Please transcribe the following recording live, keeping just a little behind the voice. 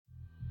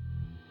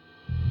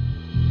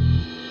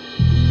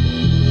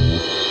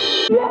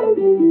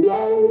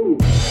Hello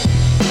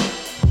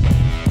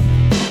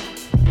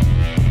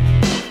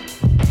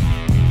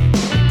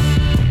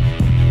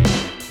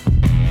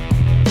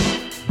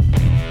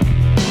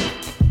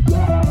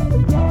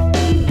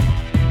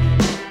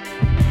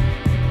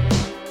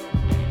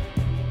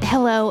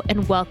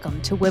and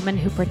welcome to Women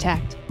Who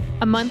Protect,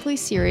 a monthly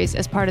series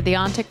as part of the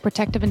ONTIC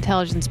Protective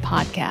Intelligence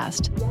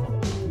podcast.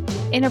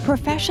 In a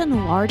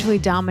profession largely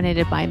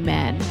dominated by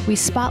men, we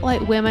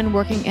spotlight women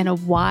working in a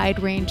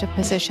wide range of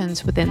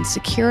positions within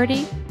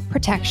security,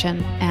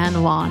 protection,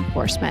 and law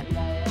enforcement.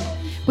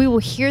 We will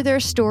hear their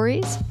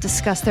stories,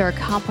 discuss their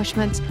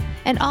accomplishments,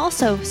 and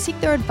also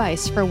seek their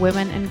advice for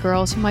women and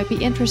girls who might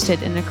be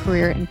interested in a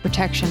career in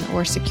protection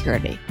or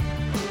security.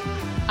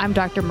 I'm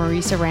Dr.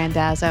 Marisa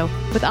Randazzo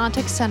with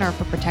ONTIC Center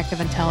for Protective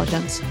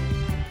Intelligence.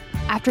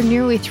 After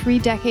nearly 3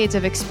 decades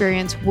of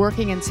experience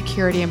working in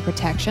security and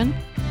protection,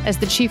 as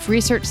the chief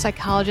research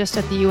psychologist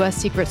at the U.S.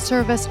 Secret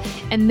Service,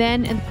 and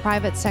then in the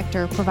private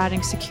sector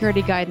providing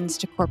security guidance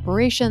to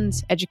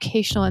corporations,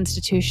 educational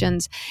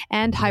institutions,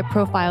 and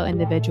high-profile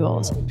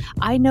individuals,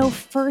 I know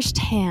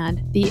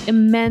firsthand the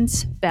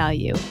immense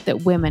value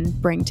that women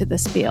bring to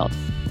this field.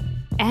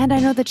 And I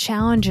know the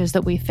challenges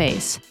that we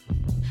face.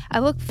 I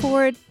look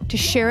forward to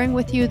sharing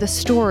with you the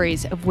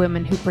stories of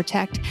women who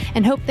protect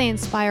and hope they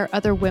inspire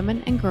other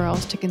women and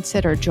girls to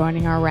consider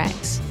joining our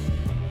ranks.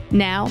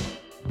 Now,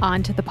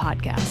 on to the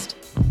podcast.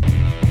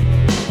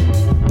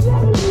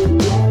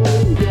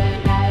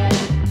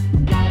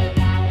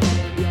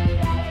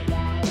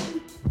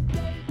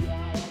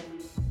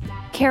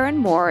 Karen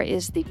Moore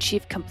is the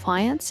Chief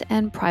Compliance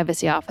and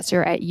Privacy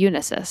Officer at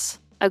Unisys,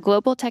 a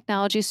global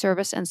technology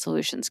service and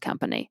solutions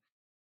company.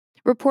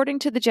 Reporting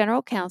to the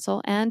General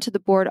Counsel and to the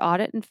Board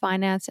Audit and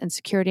Finance and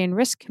Security and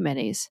Risk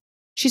Committees,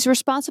 she's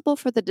responsible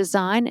for the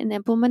design and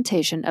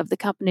implementation of the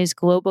company's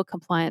global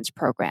compliance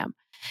program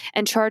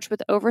and charged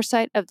with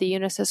oversight of the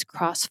Unisys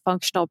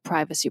cross-functional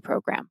privacy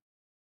program.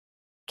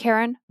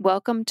 Karen,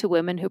 welcome to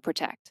Women Who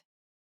Protect.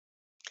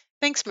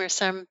 Thanks,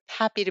 Marissa. I'm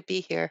happy to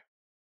be here.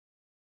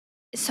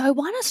 So I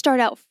want to start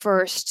out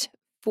first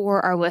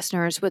for our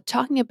listeners with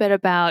talking a bit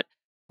about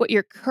what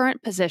your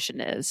current position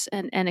is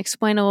and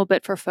explain a little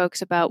bit for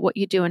folks about what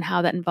you do and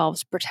how that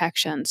involves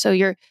protection. So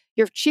you're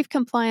Chief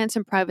Compliance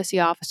and Privacy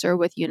Officer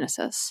with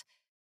Unisys.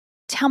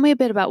 Tell me a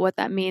bit about what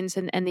that means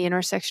and the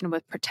intersection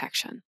with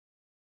protection.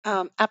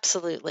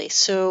 Absolutely.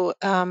 So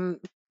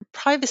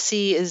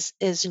privacy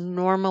is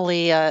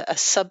normally a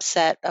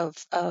subset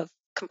of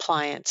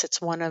compliance.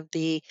 It's one of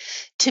the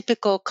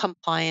typical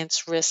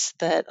compliance risks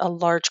that a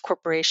large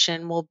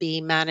corporation will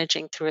be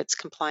managing through its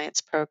compliance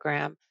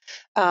program.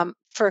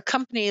 For a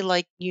company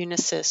like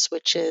Unisys,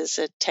 which is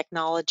a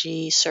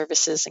technology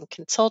services and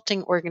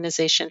consulting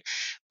organization,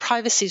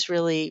 privacy is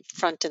really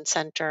front and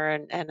center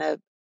and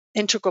an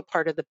integral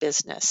part of the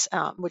business,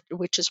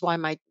 which is why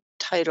my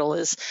title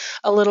is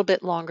a little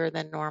bit longer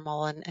than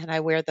normal. And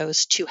I wear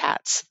those 2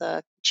 hats,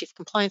 the Chief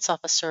Compliance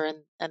Officer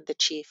and the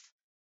Chief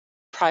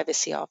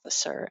Privacy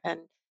Officer.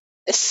 And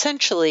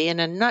essentially, in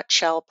a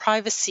nutshell,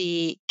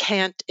 privacy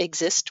can't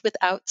exist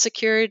without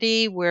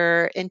security.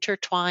 We're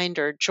intertwined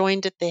or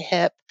joined at the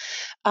hip.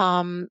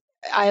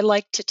 I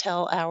like to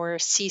tell our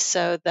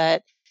CISO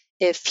that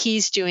if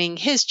he's doing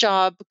his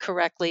job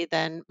correctly,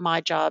 then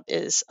my job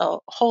is a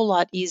whole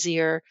lot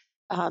easier,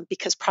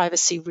 because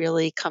privacy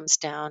really comes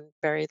down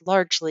very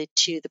largely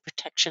to the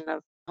protection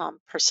of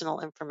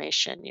personal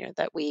information.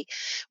 That we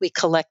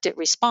collect it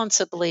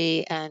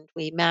responsibly and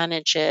we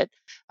manage it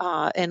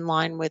in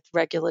line with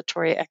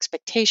regulatory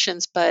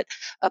expectations, but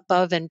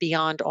above and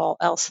beyond all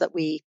else, that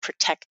we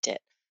protect it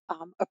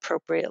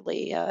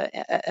appropriately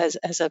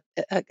as a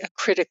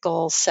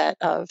critical set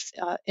of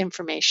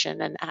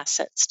information and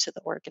assets to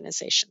the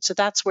organization. So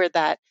that's where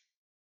that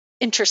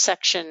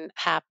intersection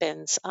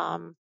happens.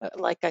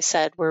 Like I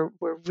said, we're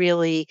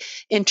really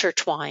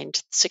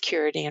intertwined,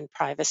 security and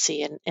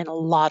privacy, in a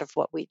lot of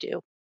what we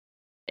do.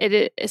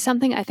 It is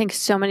something I think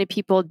so many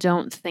people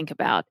don't think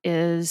about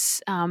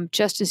is,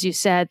 just as you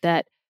said,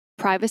 that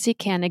privacy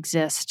can't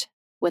exist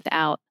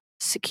without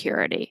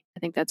security. I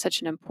think that's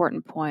such an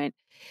important point.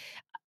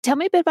 Tell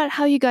me a bit about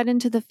how you got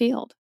into the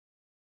field.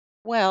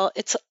 Well,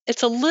 it's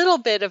a little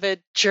bit of a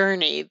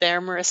journey there,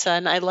 Marissa,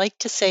 and I like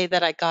to say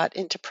that I got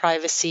into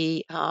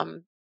privacy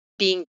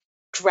being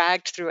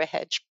dragged through a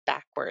hedge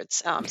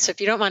backwards. So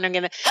if you don't mind, I'm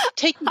going to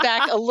take you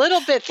back a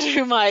little bit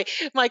through my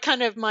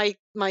kind of my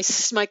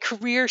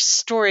career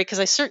story, because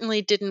I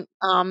certainly didn't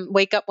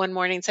wake up one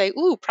morning and say,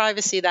 "Ooh,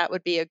 privacy, that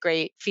would be a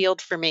great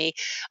field for me."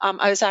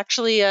 I was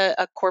actually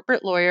a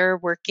corporate lawyer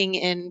working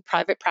in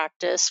private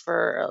practice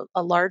for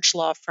a large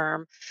law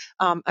firm.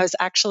 I was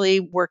actually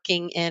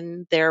working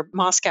in their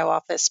Moscow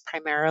office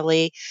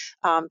primarily,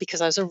 because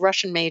I was a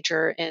Russian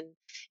major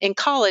in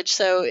college.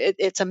 So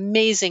it's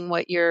amazing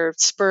what your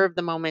spur of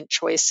the moment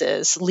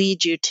choices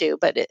lead you to.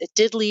 But it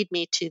did lead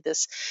me to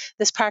this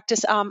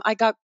practice. I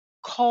got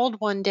called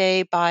one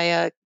day by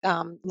a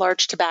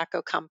large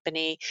tobacco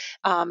company,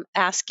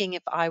 asking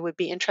if I would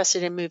be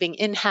interested in moving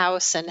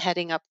in-house and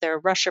heading up their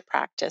Russia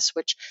practice,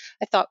 which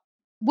I thought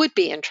would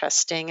be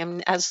interesting.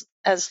 And as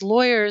as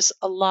lawyers,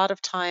 a lot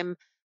of time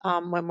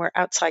when we're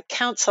outside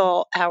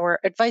counsel, our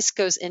advice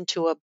goes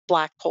into a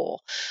black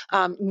hole.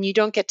 And you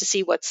don't get to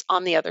see what's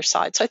on the other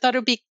side. So I thought it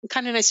would be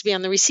kind of nice to be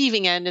on the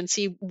receiving end and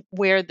see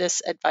where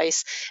this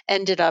advice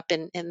ended up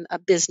in a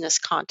business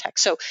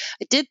context. So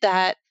I did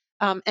that.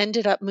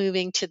 Ended up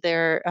moving to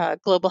their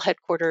global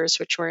headquarters,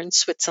 which were in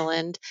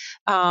Switzerland,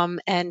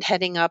 and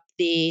heading up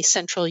the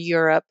Central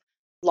Europe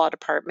law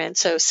department.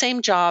 So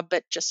same job,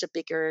 but just a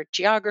bigger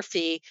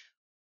geography.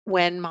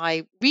 When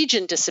my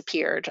region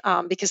disappeared,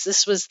 because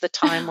this was the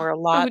time where a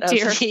Oh lot of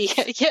dear.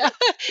 yeah,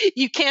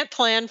 you can't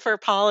plan for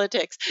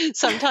politics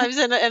sometimes,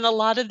 and a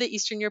lot of the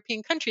Eastern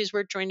European countries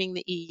were joining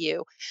the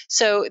EU,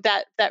 so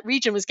that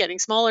region was getting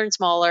smaller and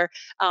smaller,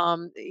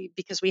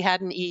 because we had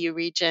an EU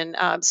region.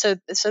 So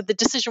the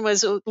decision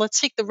was,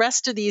 let's take the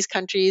rest of these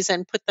countries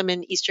and put them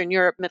in Eastern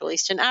Europe, Middle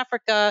East, and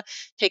Africa.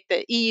 Take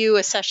the EU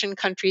accession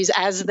countries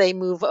as they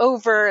move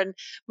over and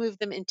move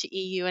them into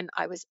EU, and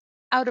I was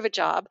out of a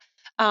job.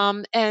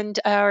 And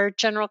our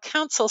general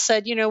counsel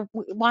said,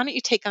 why don't you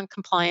take on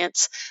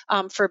compliance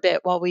for a bit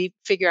while we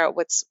figure out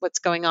what's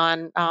going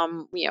on,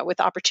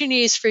 with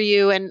opportunities for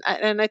you. And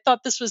I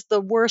thought this was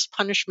the worst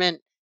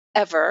punishment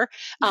ever,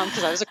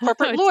 because I was a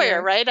corporate Oh lawyer,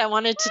 dear. right? I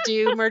wanted to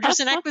do mergers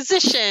and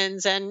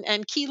acquisitions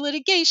and key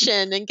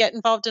litigation and get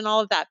involved in all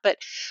of that. But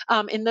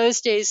in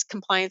those days,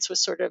 compliance was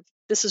sort of,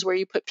 this is where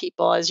you put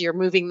people as you're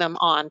moving them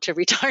on to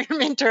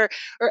retirement or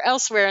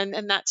elsewhere,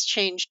 and that's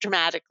changed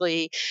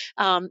dramatically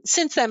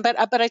since then. But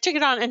I took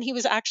it on, and he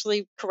was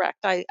actually correct.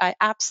 I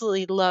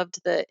absolutely loved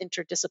the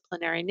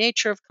interdisciplinary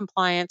nature of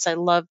compliance. I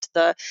loved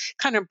the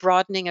kind of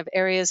broadening of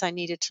areas I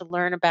needed to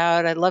learn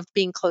about. I loved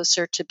being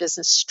closer to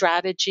business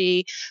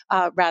strategy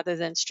rather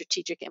than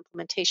strategic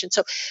implementation.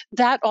 So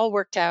that all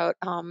worked out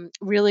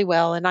really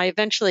well, and I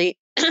eventually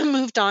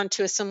moved on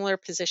to a similar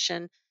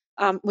position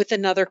with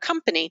another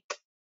company.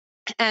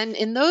 And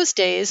in those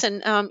days,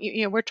 and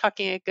we're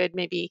talking a good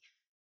maybe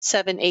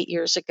 7, 8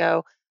 years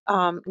ago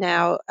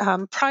now,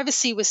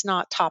 privacy was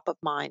not top of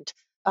mind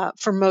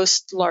for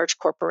most large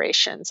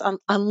corporations,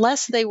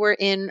 unless they were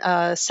in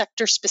a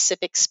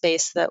sector-specific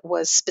space that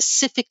was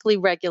specifically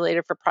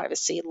regulated for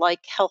privacy,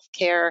 like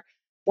healthcare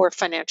or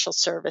financial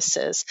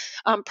services.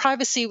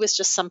 Privacy was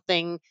just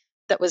something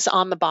that was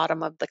on the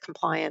bottom of the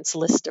compliance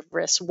list of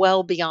risks,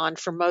 well beyond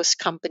for most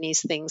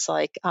companies things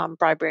like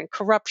bribery and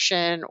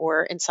corruption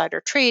or insider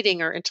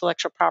trading or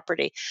intellectual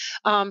property.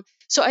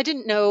 So I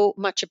didn't know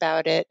much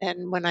about it.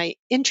 And when I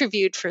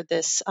interviewed for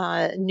this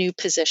new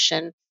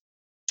position,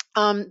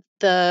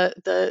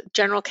 the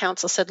general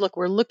counsel said, "Look,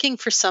 we're looking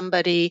for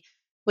somebody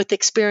with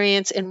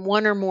experience in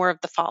one or more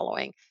of the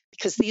following,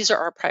 because these are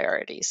our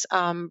priorities: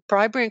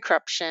 bribery and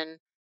corruption,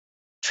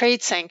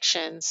 trade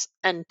sanctions,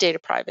 and data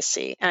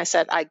privacy." And I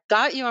said, "I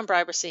got you on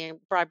bribery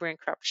and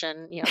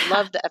corruption.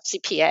 Love the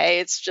FCPA.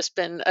 It's just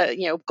been a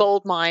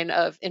gold mine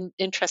of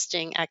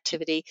interesting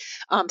activity.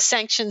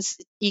 Sanctions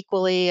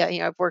equally.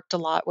 I've worked a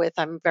lot with.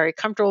 I'm very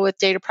comfortable with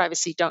data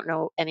privacy. Don't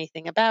know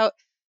anything about."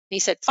 And he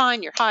said,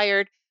 "Fine, you're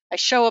hired." I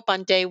show up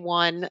on day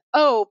one.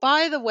 Oh,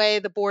 by the way,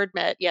 the board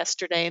met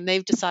yesterday, and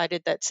they've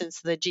decided that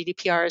since the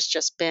GDPR has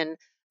just been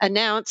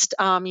announced,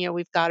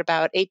 we've got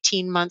about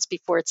 18 months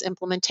before its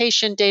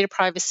implementation. Data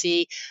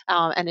privacy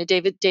and a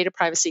data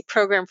privacy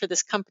program for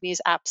this company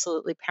is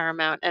absolutely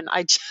paramount. And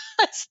I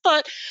just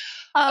thought,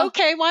 Oh,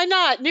 okay, why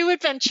not? New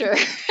adventure.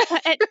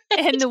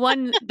 and the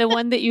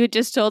one that you had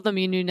just told them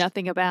you knew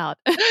nothing about,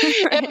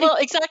 right? Well,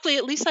 exactly.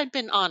 At least I'd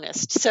been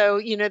honest. So,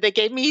 they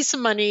gave me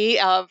some money,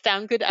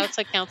 found good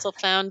outside counsel,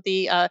 found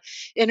the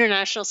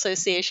International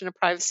Association of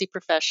Privacy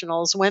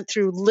Professionals, went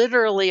through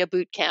literally a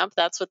boot camp.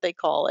 That's what they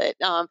call it.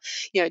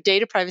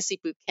 Data privacy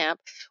boot camp.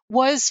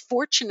 Was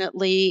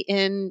fortunately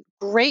in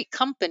great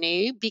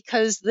company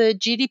because the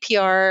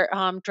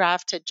GDPR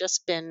draft had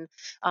just been,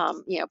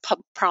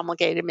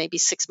 promulgated maybe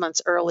 6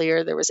 months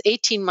earlier. There was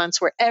 18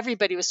 months where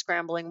everybody was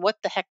scrambling. What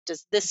the heck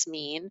does this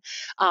mean?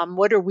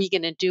 What are we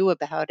going to do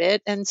about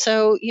it? And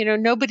so,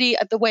 nobody,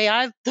 the way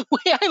I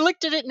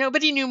looked at it,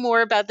 nobody knew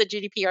more about the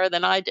GDPR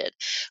than I did.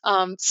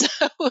 So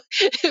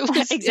it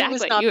was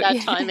Exactly. not You,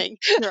 that timing.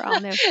 you're all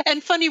new.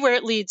 And funny where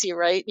it leads you,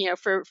 right?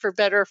 For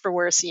better or for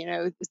worse,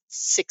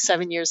 6,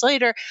 7 years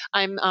later,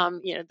 I'm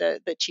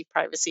the chief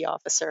privacy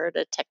officer at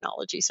a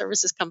technology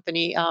services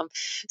company.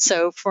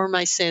 So for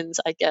my sins,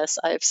 I guess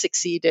I've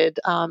succeeded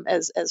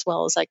as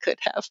well as I could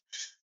have.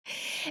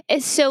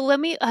 So let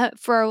me,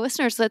 for our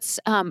listeners,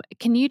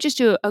 can you just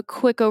do a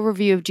quick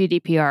overview of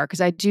GDPR?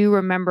 Because I do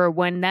remember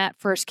when that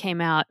first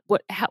came out,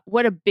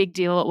 what a big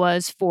deal it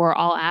was for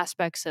all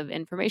aspects of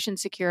information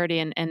security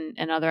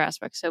and other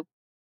aspects. So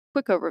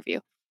quick overview.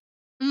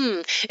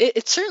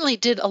 It certainly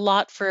did a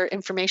lot for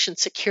information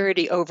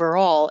security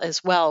overall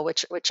as well,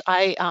 which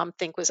I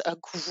think was a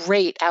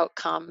great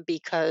outcome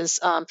because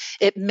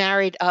it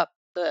married up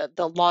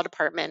the law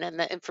department and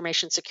the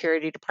information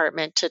security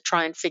department to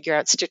try and figure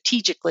out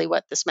strategically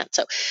what this meant.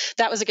 So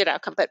that was a good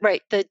outcome. But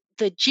right, the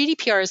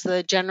GDPR is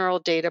the General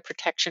Data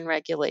Protection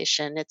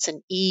Regulation. It's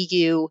an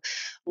EU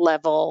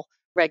level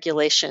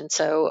regulation.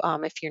 So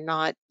if you're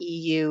not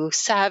EU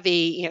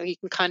savvy, you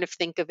can kind of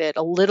think of it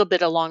a little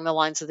bit along the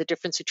lines of the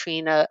difference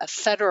between a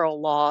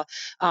federal law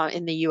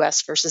in the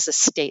US versus a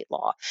state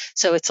law.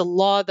 So it's a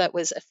law that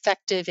was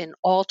effective in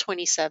all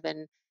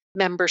 27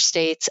 member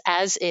states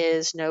as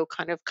is, no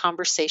kind of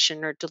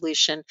conversation or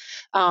dilution.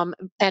 And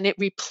it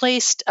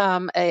replaced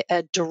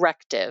a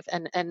directive.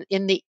 And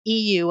in the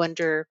EU,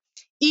 under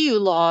EU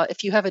law,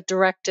 if you have a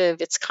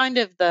directive, it's kind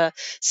of the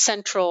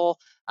central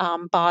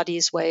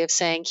body's way of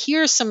saying,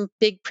 here's some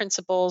big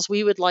principles.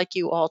 We would like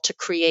you all to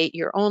create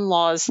your own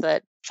laws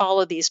that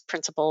follow these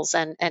principles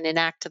and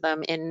enact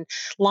them in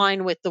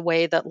line with the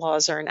way that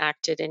laws are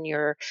enacted in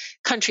your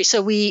country.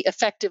 So we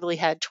effectively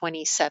had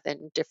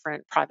 27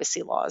 different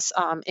privacy laws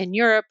in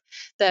Europe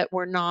that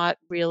were not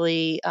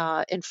really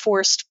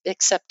enforced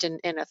except in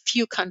a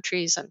few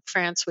countries. And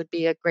France would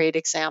be a great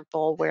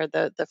example where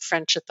the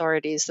French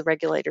authorities, the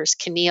regulators,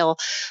 CNIL,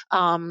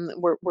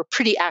 were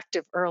pretty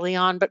active early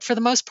on. But for the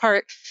most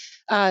part,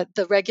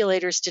 the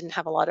regulators didn't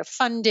have a lot of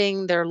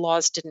funding. Their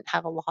laws didn't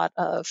have a lot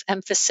of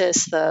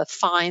emphasis. The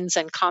fines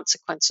and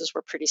consequences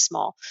were pretty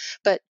small.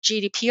 But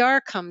GDPR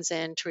comes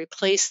in to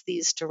replace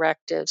these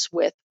directives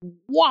with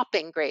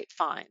whopping great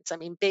fines. I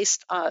mean,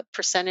 based on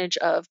percentage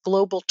of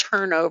global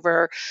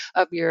turnover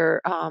of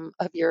your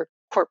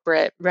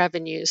corporate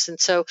revenues. And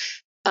so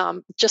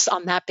just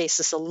on that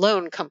basis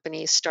alone,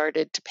 companies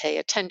started to pay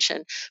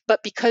attention.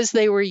 But because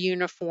they were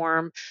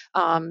uniform,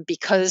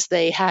 because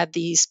they had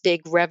these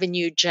big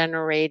revenue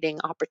generating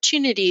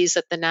opportunities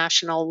at the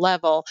national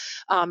level,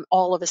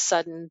 all of a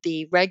sudden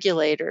the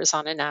regulators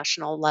on a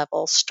national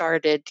level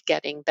started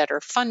getting better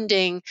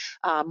funding,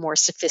 more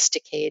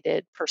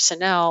sophisticated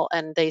personnel,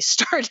 and they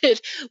started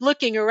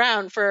looking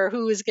around for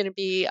who was going to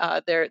be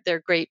their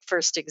great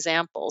first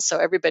example. So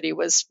everybody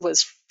was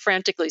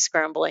frantically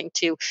scrambling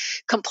to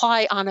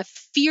comply on a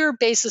fear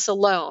basis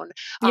alone.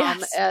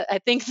 Yes. I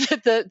think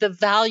that the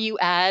value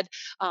add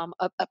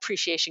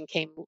appreciation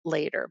came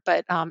later.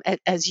 But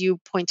as you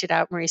pointed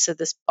out, Marisa,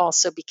 this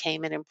also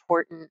became an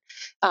important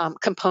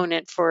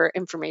component for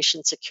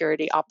information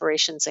security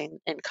operations in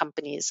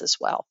companies as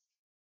well.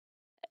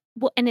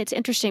 Well, and it's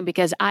interesting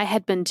because I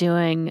had been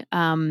doing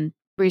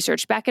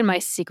research back in my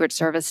Secret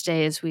Service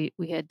days. We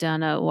had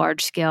done a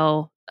large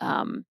scale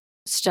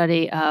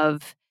study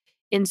of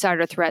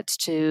insider threats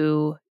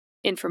to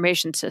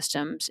information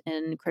systems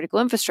in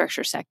critical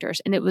infrastructure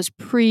sectors, and it was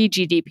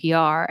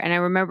pre-GDPR. And I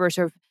remember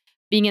sort of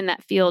being in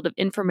that field of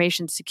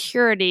information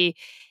security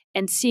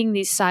and seeing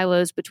these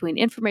silos between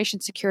information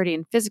security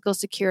and physical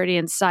security,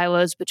 and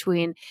silos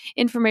between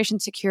information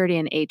security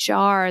and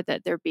HR,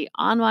 that there'd be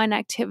online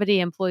activity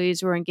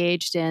employees were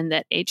engaged in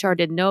that HR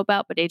didn't know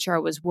about, but HR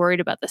was worried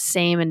about the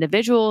same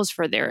individuals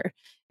for their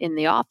in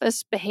the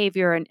office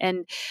behavior,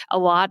 and a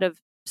lot of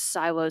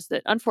silos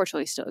that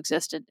unfortunately still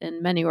existed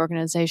in many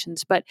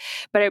organizations. But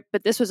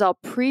this was all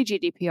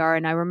pre-GDPR,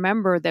 and I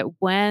remember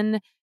that when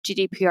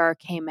GDPR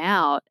came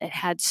out, it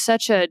had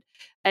such an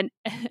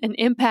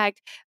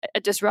impact,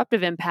 a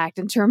disruptive impact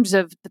in terms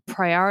of the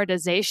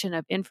prioritization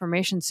of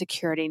information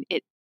security.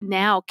 It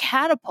now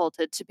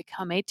catapulted to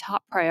become a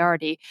top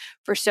priority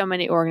for so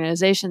many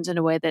organizations in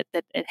a way that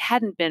it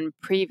hadn't been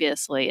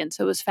previously. And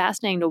so it was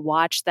fascinating to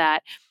watch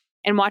that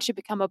and watch it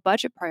become a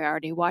budget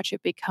priority, watch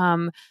it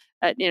become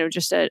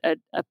just a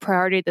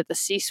priority that the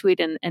C-suite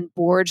and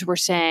boards were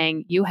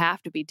saying, you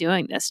have to be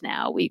doing this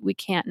now. We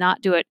can't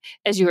not do it,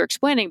 as you were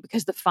explaining,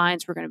 because the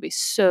fines were going to be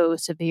so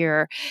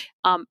severe,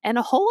 and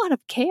a whole lot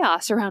of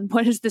chaos around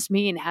what does this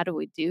mean? How do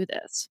we do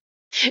this?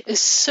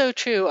 Is so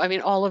true. I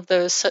mean, all of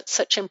those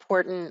such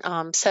important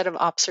set of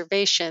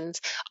observations.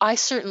 I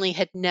certainly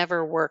had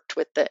never worked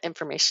with the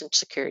information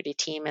security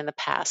team in the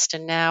past,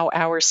 and now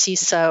our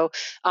CISO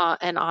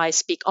and I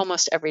speak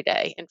almost every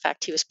day. In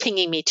fact, he was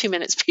pinging me 2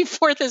 minutes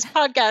before this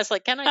podcast,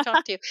 like, "Can I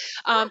talk to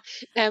you?"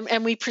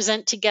 And we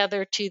present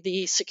together to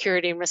the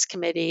Security and Risk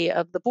Committee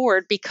of the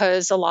board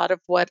because a lot of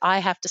what I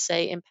have to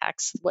say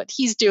impacts what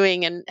he's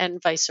doing,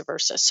 and vice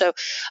versa. So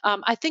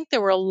I think there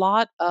were a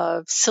lot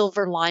of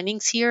silver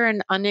linings here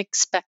and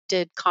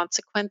unexpected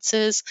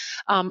consequences,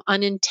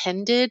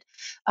 unintended,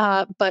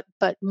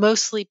 but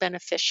mostly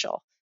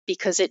beneficial,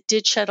 because it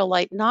did shed a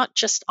light not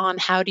just on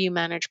how do you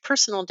manage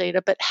personal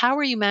data, but how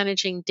are you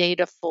managing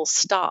data full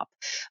stop.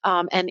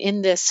 And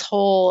in this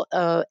whole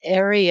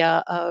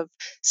area of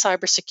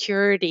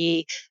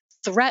cybersecurity,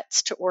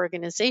 threats to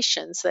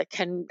organizations that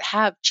can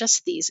have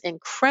just these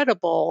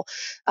incredible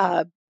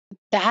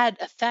bad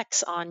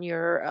effects on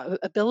your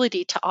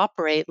ability to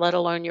operate, let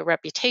alone your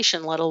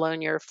reputation, let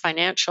alone your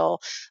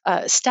financial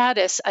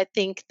status. I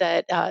think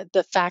that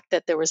the fact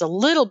that there was a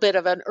little bit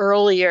of an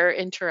earlier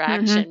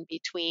interaction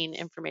between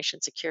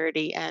information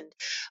security and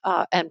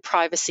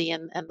privacy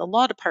and the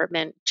law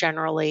department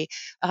generally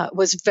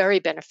was very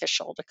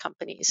beneficial to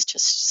companies to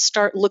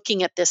start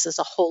looking at this as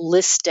a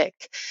holistic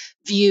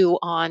view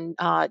on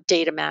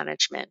data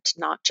management,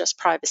 not just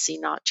privacy,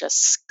 not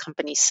just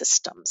company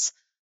systems.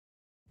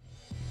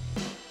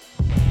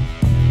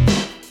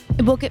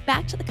 We'll get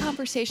back to the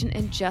conversation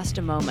in just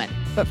a moment.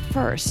 But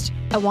first,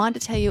 I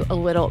wanted to tell you a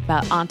little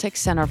about ONTIC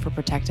Center for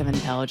Protective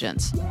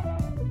Intelligence.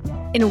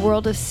 In a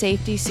world of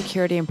safety,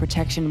 security, and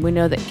protection, we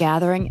know that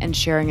gathering and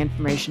sharing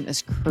information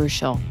is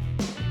crucial.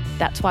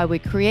 That's why we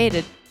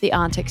created the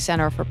ONTIC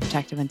Center for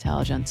Protective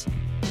Intelligence.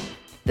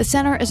 The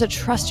center is a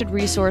trusted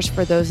resource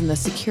for those in the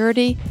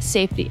security,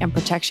 safety, and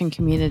protection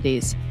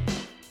communities.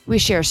 We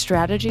share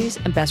strategies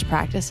and best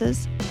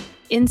practices,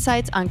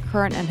 insights on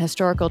current and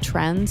historical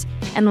trends,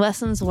 and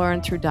lessons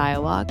learned through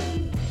dialogue,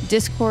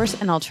 discourse,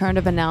 and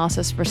alternative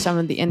analysis for some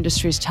of the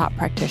industry's top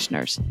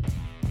practitioners.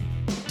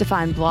 To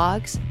find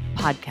blogs,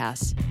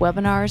 podcasts,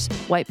 webinars,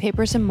 white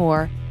papers, and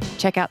more,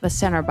 check out the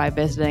center by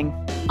visiting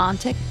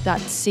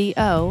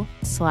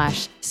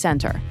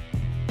ontic.co/center.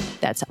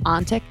 That's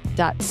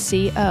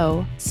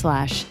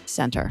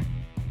ontic.co/center.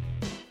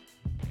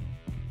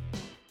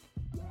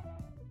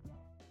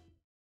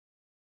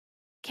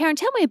 Karen,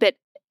 tell me a bit,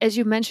 as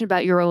you mentioned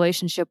about your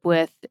relationship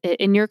with,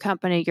 in your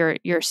company, your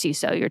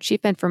CISO, your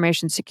Chief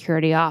Information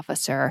Security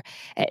Officer.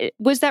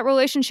 Was that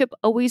relationship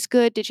always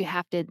good? Did you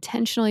have to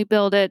intentionally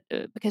build it?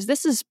 Because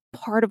this is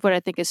part of what I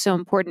think is so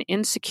important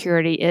in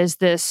security is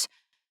this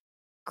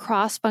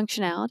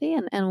cross-functionality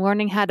and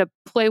learning how to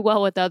play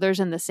well with others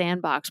in the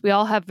sandbox. We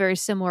all have very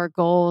similar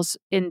goals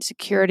in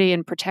security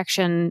and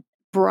protection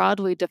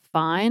broadly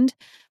defined,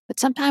 but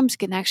sometimes it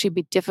can actually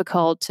be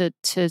difficult to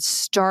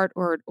start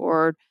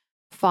or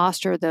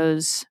foster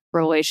those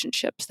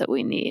relationships that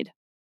we need.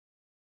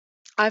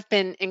 I've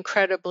been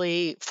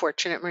incredibly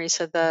fortunate,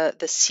 Marisa.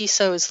 The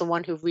CISO is the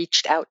one who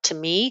reached out to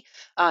me.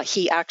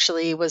 He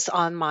actually was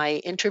on my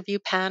interview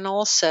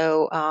panel,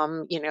 so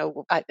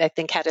I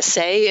think had a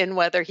say in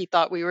whether he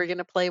thought we were going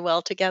to play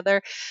well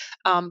together.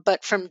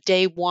 But from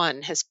day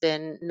one has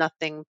been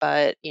nothing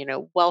but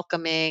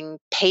welcoming,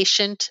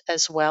 patient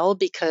as well,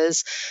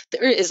 because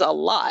there is a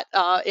lot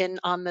in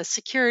on the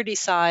security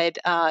side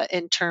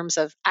in terms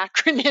of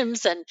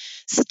acronyms and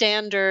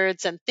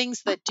standards and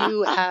things that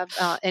do have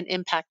an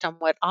impact on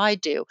what I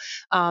do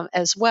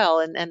as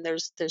well. And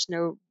there's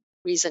no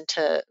reason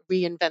to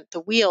reinvent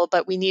the wheel,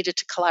 but we needed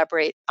to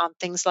collaborate on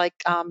things like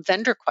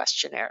vendor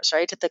questionnaires,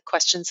 right? The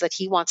questions that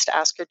he wants to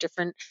ask are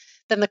different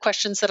than the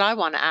questions that I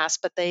want to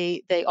ask, but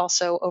they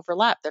also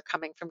overlap. They're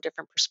coming from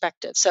different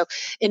perspectives. So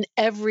in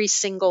every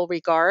single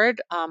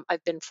regard,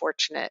 I've been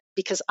fortunate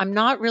because I'm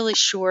not really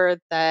sure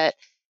that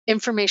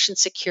information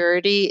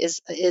security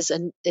is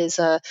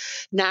a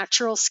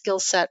natural skill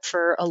set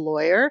for a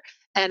lawyer.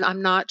 And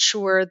I'm not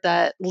sure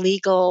that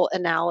legal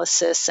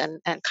analysis and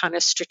kind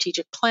of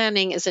strategic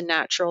planning is a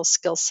natural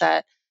skill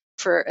set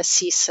for a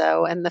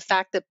CISO. And the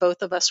fact that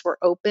both of us were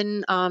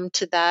open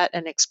to that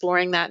and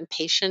exploring that and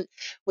patient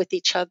with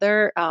each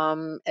other,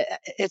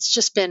 it's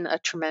just been a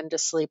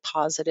tremendously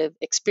positive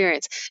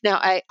experience. Now,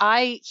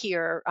 I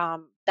hear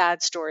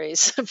bad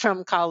stories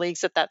from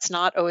colleagues that that's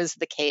not always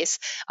the case.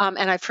 And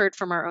I've heard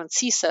from our own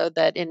CISO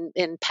that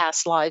in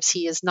past lives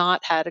he has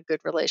not had a good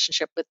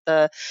relationship with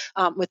the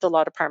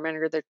law department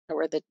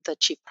or the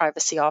chief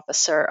privacy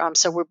officer.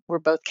 So we're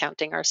both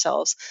counting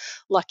ourselves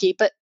lucky.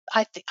 But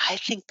I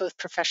think both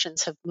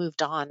professions have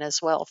moved on as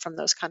well from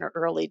those kind of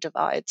early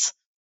divides.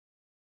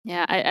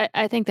 Yeah,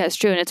 I think that's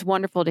true. And it's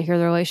wonderful to hear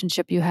the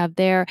relationship you have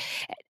there.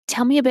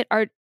 Tell me a bit,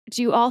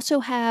 do you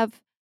also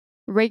have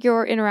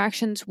regular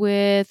interactions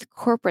with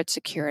corporate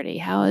security?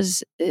 How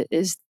is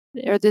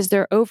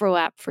there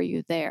overlap for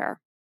you there?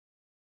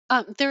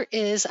 There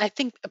is, I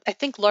think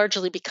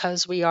largely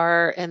because we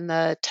are in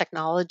the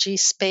technology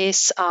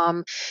space,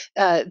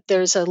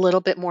 there's a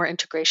little bit more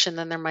integration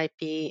than there might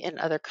be in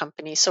other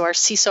companies. So our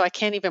CISO, I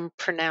can't even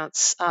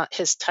pronounce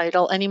his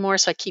title anymore,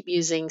 so I keep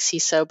using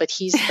CISO, but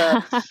he's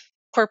the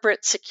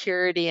Corporate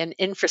Security and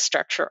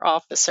Infrastructure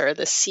Officer,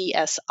 the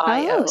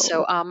CSIO.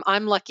 So Oh,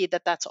 I'm lucky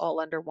that that's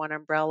all under one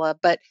umbrella.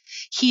 But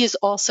he has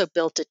also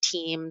built a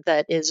team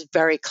that is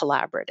very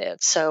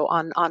collaborative. So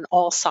on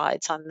all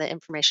sides, on the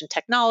information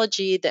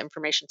technology, the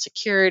information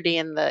security,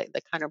 and the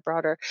kind of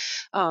broader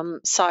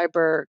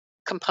cyber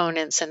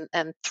components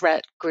and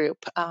threat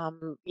group.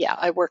 Yeah,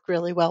 I work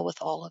really well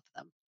with all of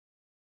them.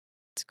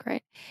 that's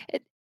great.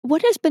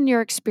 What has been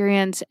your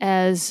experience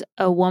as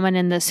a woman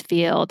in this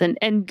field?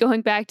 And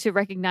going back to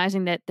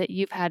recognizing that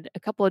you've had a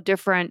couple of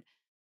different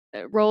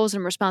roles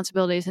and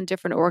responsibilities in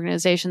different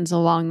organizations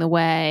along the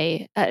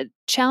way,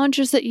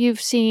 challenges that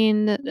you've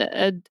seen,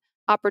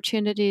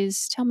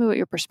 opportunities. Tell me what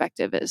your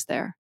perspective is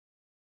there.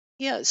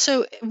 Yeah,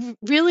 so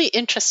really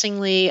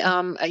interestingly,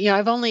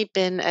 I've only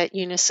been at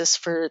Unisys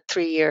for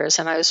 3 years,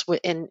 and I was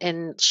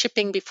in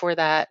shipping before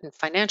that, and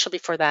financial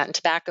before that, and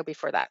tobacco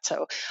before that.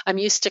 So I'm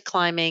used to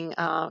climbing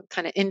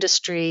kind of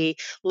industry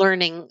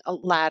learning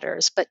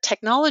ladders. But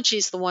technology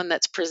is the one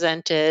that's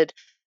presented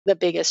the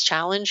biggest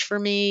challenge for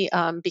me,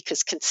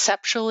 because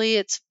conceptually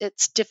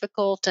it's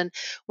difficult. And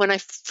when I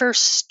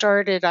first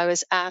started, I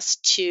was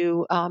asked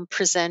to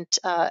present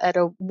at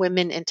a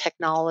Women in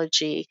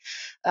Technology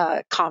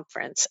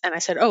conference, and I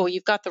said, "Oh,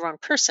 you've got the wrong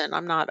person.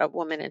 I'm not a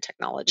woman in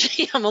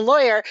technology. I'm a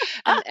lawyer."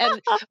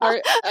 And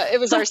our it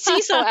was our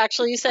CISO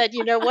actually said,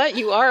 "You know what?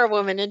 You are a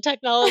woman in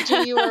technology.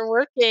 You are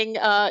working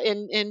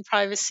in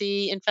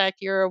privacy. In fact,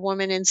 you're a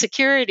woman in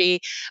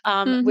security,"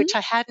 Hmm. which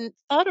I hadn't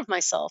thought of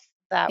myself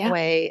that Yeah.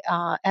 way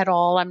at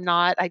all.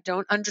 I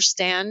don't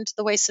understand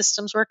the way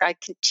systems work. I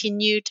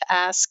continue to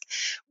ask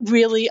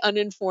really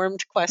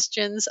uninformed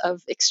questions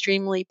of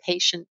extremely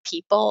patient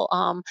people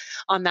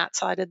on that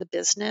side of the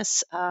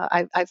business.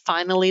 I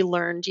finally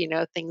learned,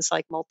 things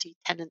like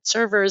multi-tenant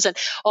servers and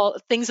all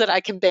things that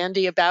I can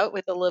bandy about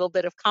with a little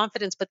bit of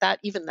confidence, but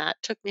even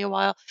that took me a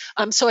while.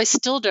 So I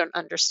still don't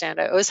understand.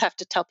 I always have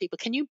to tell people,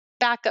 can you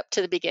back up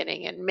to the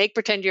beginning and make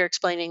pretend you're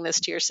explaining this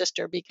to your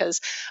sister,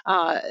 because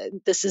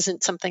this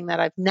isn't something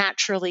that I've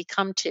naturally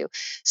come to.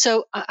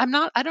 So I'm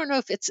not. I don't know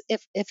if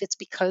it's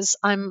because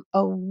I'm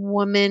a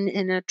woman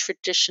in a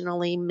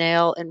traditionally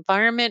male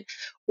environment,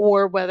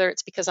 or whether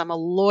it's because I'm a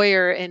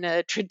lawyer in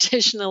a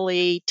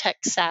traditionally tech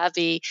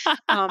savvy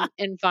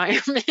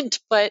environment.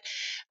 But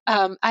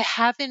I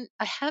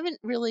haven't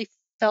really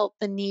felt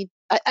the need.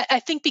 I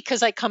think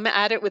because I come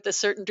at it with a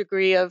certain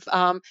degree of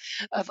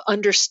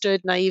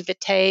understood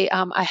naivete,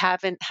 I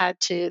haven't had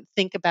to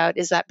think about,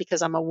 is that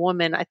because I'm a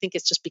woman? I think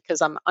it's just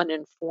because I'm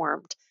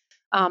uninformed.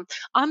 Um,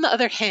 on the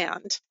other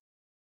hand,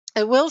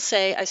 I will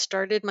say I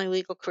started my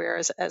legal career,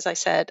 as I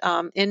said,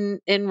 in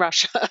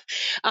Russia,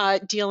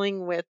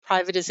 dealing with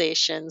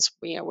privatizations,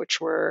 which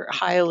were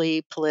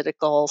highly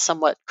political,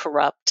 somewhat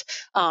corrupt,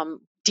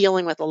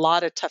 dealing with a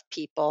lot of tough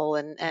people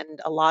and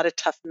a lot of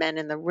tough men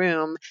in the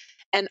room.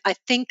 And I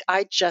think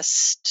I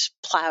just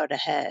plowed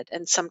ahead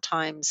and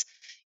sometimes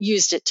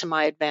used it to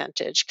my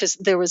advantage, because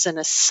there was an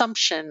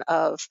assumption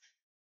of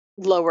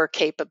lower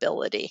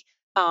capability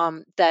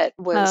that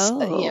was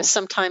Oh.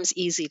 sometimes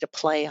easy to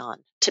play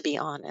on, to be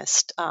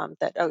honest.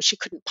 That, oh, she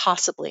couldn't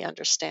possibly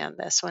understand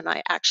this, when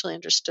I actually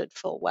understood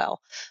full well.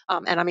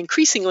 And I'm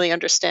increasingly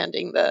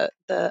understanding the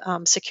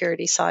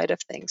security side of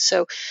things.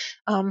 So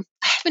I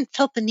haven't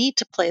felt the need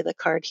to play the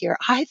card here.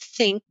 I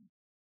think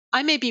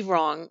I may be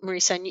wrong,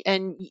 Marisa,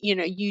 and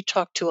you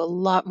talk to a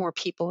lot more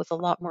people with a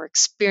lot more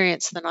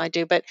experience than I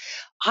do, but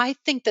I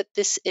think that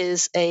this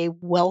is a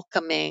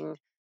welcoming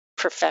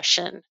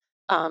profession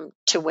to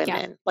Yeah.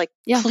 women. Like,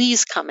 Yeah.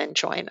 please come and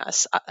join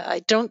us. I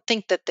don't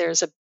think that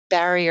there's a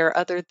barrier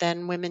other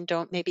than women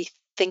don't maybe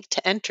think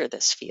to enter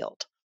this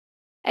field.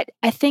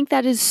 I think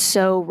that is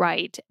so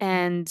right.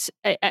 And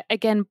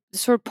again,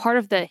 sort of part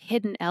of the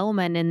hidden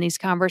element in these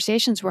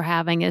conversations we're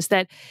having is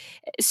that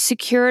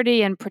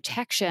security and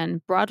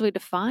protection, broadly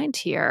defined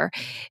here,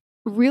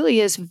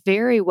 really is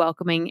very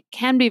welcoming,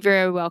 can be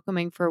very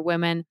welcoming for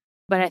women.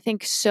 But I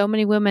think so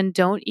many women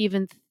don't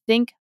even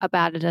think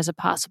about it as a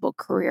possible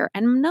career.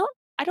 And no,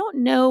 I don't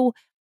know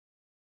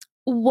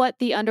what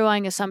the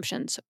underlying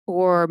assumptions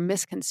or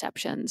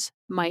misconceptions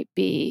might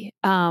be.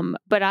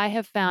 But I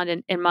have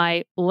found in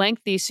my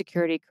lengthy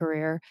security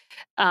career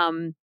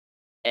um,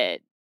 eh,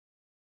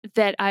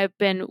 that I've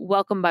been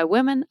welcomed by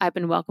women, I've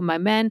been welcomed by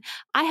men.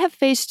 I have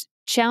faced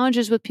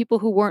challenges with people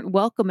who weren't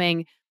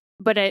welcoming,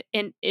 but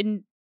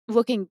in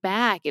looking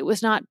back, it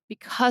was not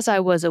because I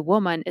was a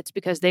woman. It's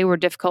because they were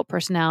difficult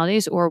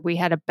personalities, or we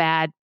had a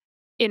bad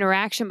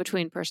interaction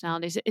between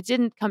personalities. It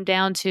didn't come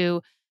down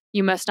to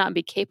you must not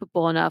be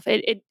capable enough.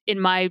 It in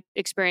my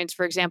experience,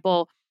 for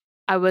example,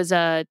 I was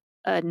a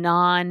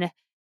non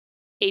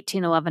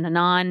 1811, a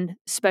non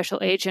special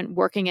agent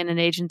working in an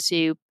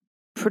agency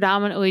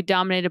predominantly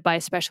dominated by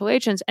special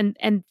agents,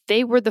 and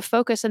they were the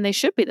focus, and they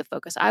should be the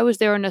focus. I was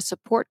there in a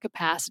support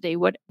capacity.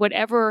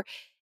 Whatever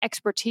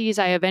expertise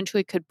I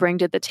eventually could bring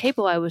to the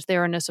table, I was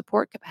there in a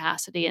support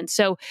capacity. And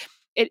so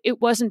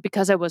it wasn't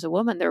because I was a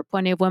woman. There were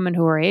plenty of women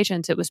who were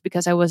agents. It was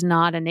because I was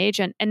not an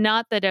agent, and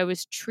not that I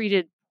was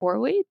treated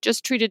poorly,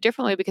 just treated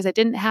differently because I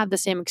didn't have the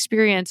same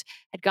experience,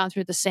 had gone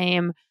through the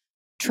same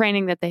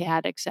training that they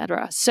had, et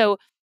cetera. So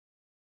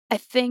I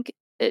think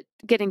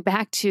getting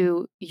back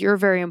to your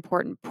very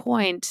important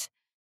point,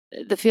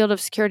 the field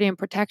of security and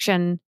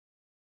protection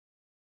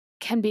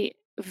can be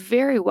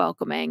very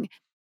welcoming,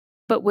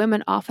 but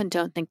women often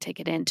don't think to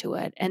get into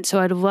it. And so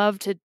I'd love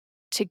to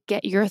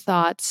get your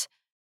thoughts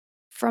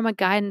from a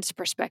guidance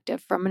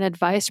perspective, from an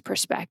advice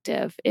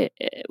perspective.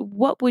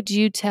 What would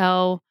you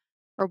tell,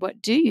 or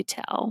what do you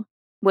tell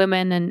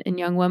women and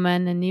young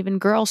women and even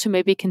girls who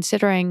may be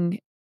considering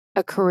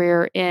a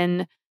career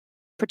in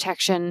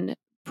protection,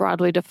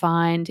 broadly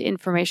defined,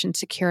 information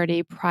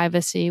security,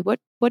 privacy? What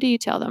do you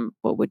tell them?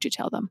 What would you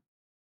tell them?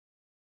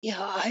 Yeah,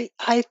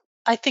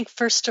 I think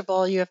first of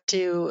all you have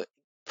to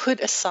put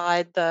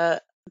aside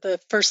the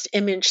first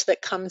image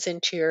that comes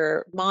into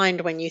your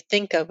mind when you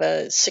think of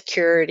a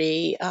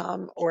security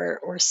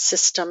or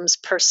systems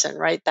person,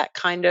 right? That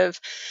kind of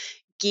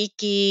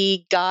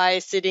geeky guy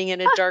sitting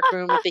in a dark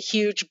room with a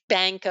huge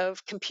bank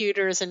of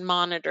computers and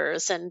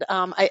monitors. And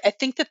I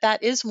think that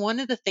that is one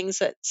of the things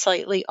that's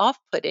slightly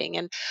off-putting.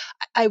 And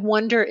I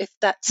wonder if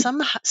that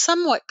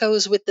somewhat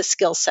goes with the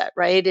skill set,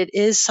 right? It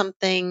is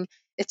something,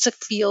 it's a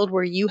field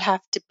where you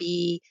have to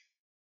be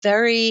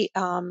very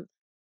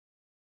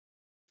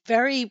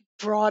very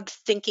broad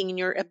thinking in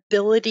your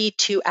ability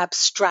to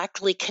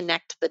abstractly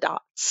connect the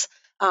dots.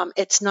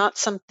 It's not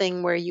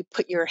something where you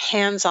put your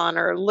hands on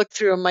or look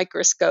through a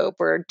microscope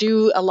or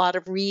do a lot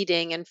of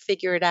reading and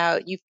figure it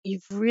out.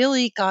 You've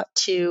really got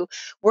to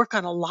work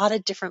on a lot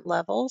of different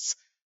levels.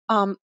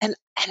 And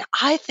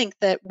I think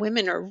that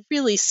women are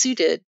really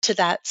suited to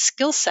that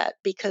skill set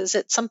because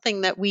it's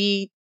something that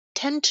we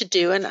tend to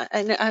do. And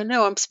I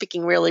know I'm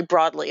speaking really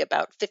broadly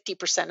about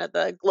 50% of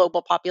the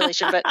global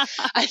population, but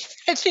I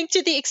think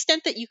to the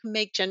extent that you can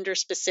make gender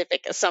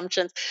specific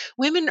assumptions,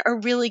 women are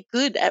really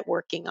good at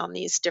working on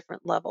these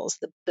different levels,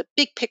 the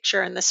big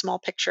picture and the small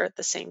picture at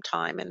the same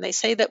time. And they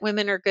say that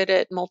women are good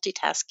at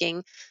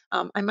multitasking.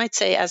 I might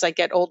say as I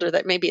get older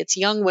that maybe it's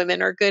young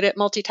women are good at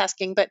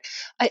multitasking, but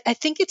I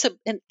think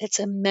it's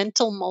a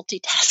mental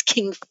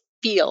multitasking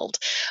field.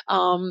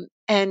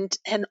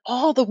 And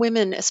all the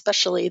women,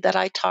 especially that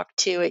I talk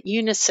to at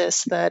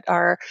Unisys, that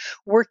are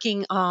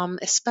working,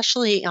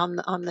 especially on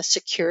the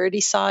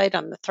security side,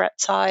 on the threat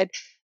side,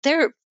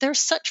 they're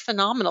such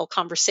phenomenal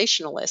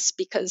conversationalists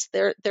because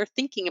they're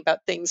thinking about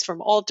things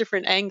from all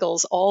different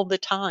angles all the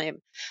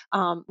time,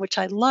 which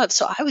I love.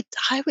 So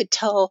I would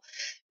tell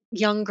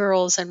young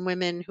girls and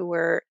women who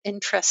are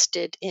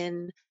interested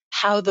in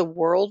how the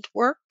world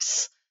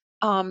works,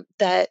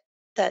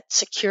 that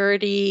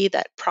security,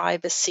 that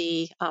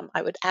privacy.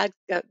 I would add,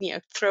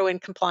 throw in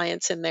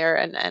compliance in there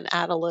and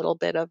add a little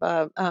bit of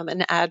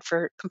an ad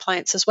for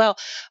compliance as well.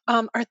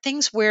 Are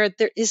things where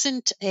there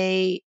isn't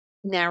a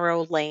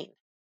narrow lane,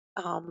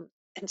 and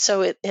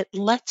so it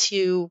lets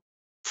you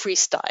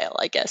freestyle.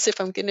 I guess if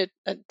I'm going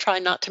to try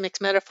not to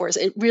mix metaphors,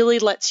 it really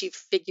lets you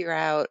figure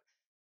out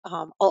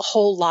a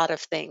whole lot of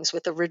things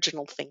with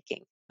original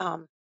thinking.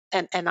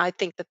 And I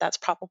think that that's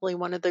probably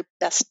one of the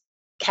best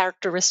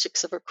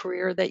characteristics of a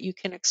career that you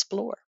can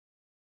explore.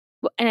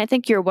 Well, and I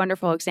think you're a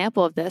wonderful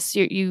example of this.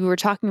 You were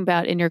talking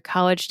about in your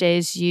college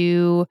days,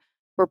 you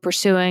were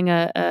pursuing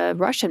a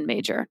Russian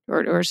major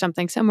or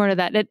something similar to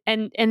that,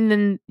 and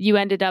then you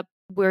ended up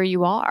where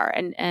you are.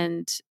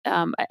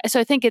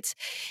 So I think it's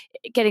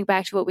getting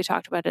back to what we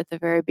talked about at the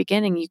very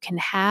beginning. You can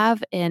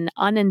have an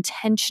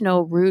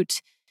unintentional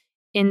route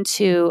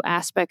into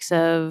aspects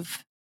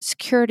of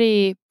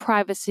security,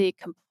 privacy,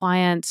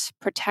 compliance,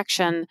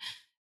 protection.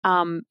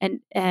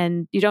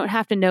 And you don't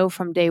have to know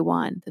from day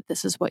one that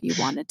this is what you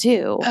want to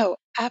do. Oh,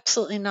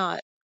 absolutely not.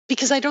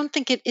 Because I don't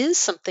think it is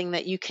something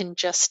that you can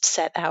just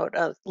set out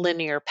a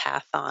linear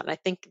path on. I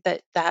think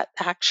that that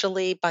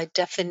actually, by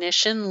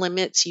definition,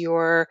 limits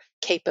your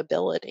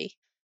capability.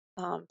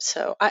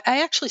 So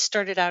I actually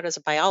started out as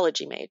a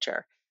biology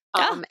major.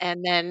 Ah,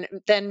 And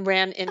then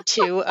ran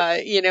into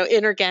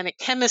inorganic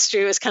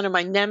chemistry was kind of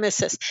my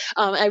nemesis.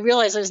 I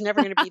realized I was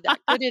never going to be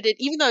that good at it,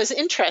 even though I was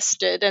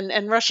interested.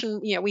 And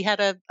Russian, we had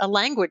a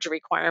language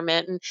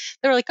requirement, and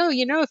they were like, oh,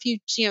 if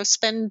you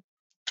spend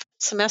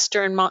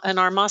semester in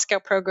our Moscow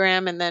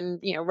program and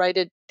then write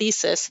a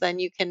thesis, then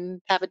you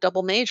can have a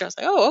double major. I was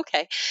like, oh,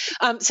 okay.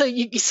 So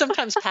you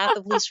sometimes path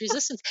of least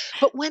resistance.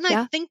 But when I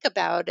yeah. think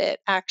about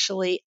it,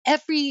 actually,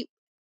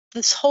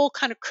 this whole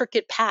kind of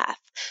crooked path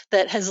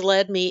that has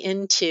led me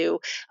into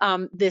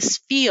this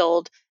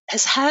field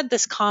has had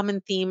this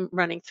common theme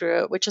running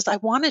through it, which is I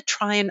want to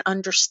try and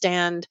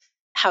understand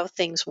how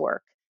things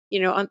work.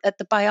 At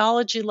the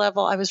biology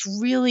level, I was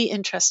really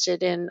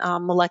interested in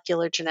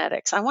molecular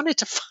genetics. I wanted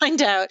to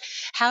find out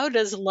how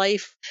does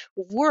life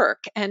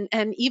work, and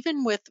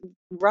even with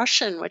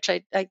Russian, which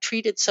I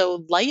treated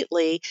so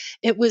lightly,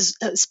 it was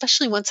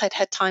especially once I'd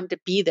had time to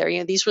be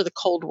there. These were the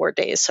Cold War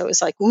days, so it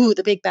was like, ooh,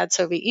 the big bad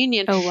Soviet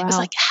Union. Oh, It was wow.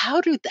 like,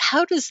 how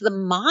does the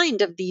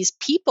mind of these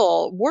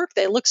people work?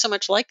 They look so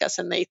much like us,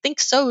 and they think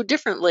so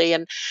differently.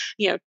 And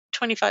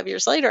 25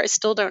 years later, I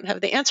still don't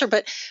have the answer.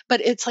 But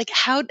it's like,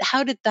 how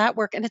did that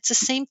work? And it's the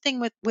same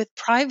thing with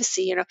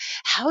privacy.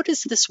 How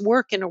does this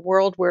work in a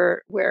world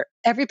where we're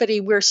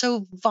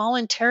so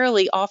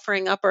voluntarily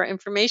offering up our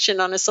information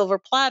on a silver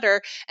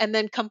platter, and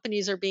then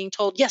companies are being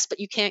told, yes, but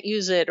you can't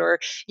use it, or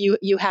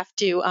you have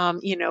to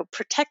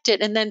protect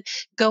it, and then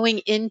going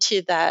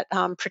into that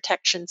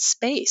protection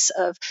space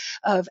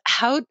of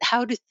how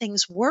do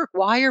things work?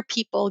 Why are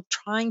people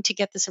trying to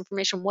get this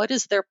information? What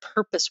is their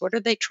purpose? What are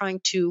they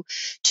trying to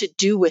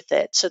do with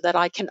it, so that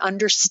I can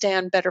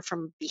understand better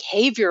from a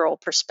behavioral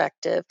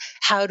perspective?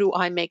 How do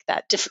I make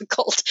that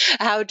difficult?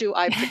 How do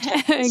I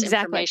protect this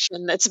Exactly.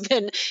 information that's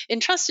been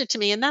entrusted to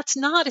me? And that's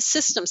not a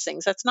systems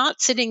things. That's not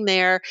sitting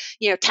there,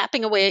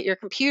 tapping away at your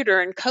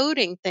computer and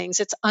coding things.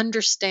 It's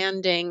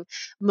understanding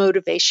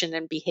motivation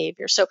and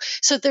behavior. So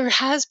there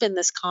has been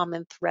this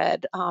common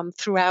thread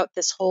throughout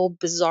this whole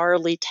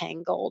bizarrely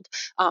tangled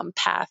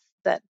path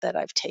that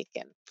I've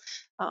taken.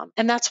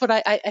 And that's what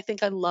I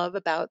think I love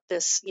about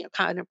this,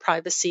 kind of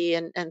privacy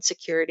and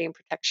security and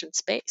protection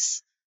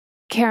space.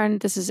 Karen,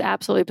 this has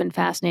absolutely been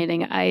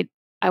fascinating.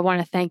 I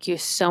want to thank you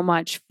so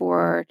much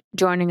for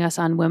joining us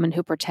on Women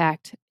Who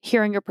Protect,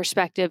 hearing your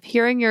perspective,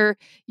 hearing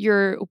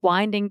your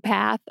winding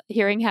path,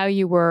 hearing how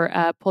you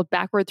were pulled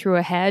backward through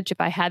a hedge,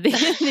 if I had the,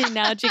 the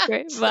analogy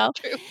great well.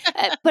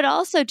 But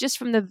also just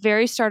from the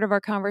very start of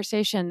our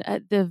conversation,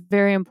 the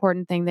very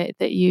important thing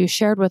that you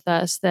shared with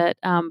us, that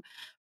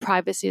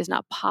privacy is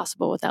not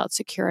possible without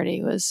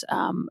security, was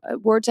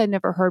words I'd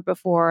never heard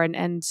before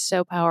and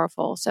so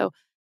powerful. So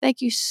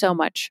thank you so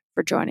much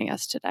for joining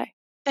us today.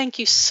 Thank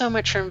you so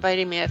much for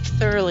inviting me. I've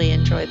thoroughly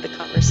enjoyed the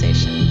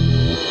conversation.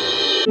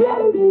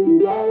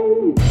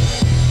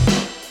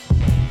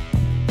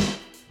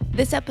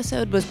 This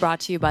episode was brought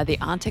to you by the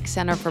ONTIC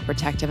Center for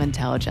Protective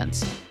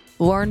Intelligence.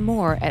 Learn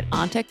more at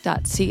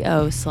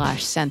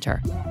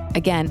ontic.co/center.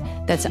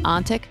 Again, that's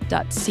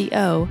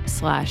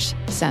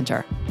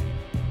ontic.co/center.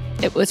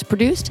 It was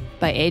produced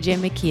by AJ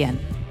McKeon.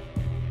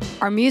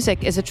 Our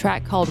music is a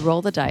track called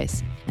Roll the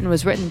Dice and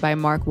was written by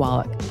Mark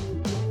Wallach.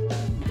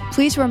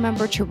 Please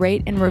remember to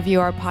rate and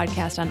review our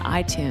podcast on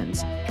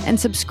iTunes and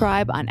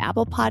subscribe on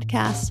Apple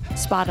Podcasts,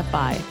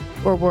 Spotify,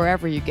 or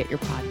wherever you get your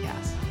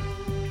podcasts.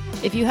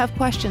 If you have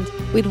questions,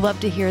 we'd love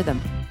to hear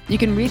them. You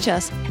can reach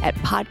us at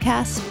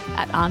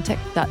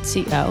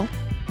podcasts@ontic.co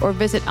or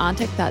visit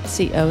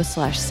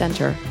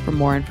ontic.co/center for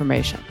more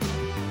information.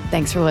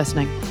 Thanks for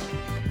listening.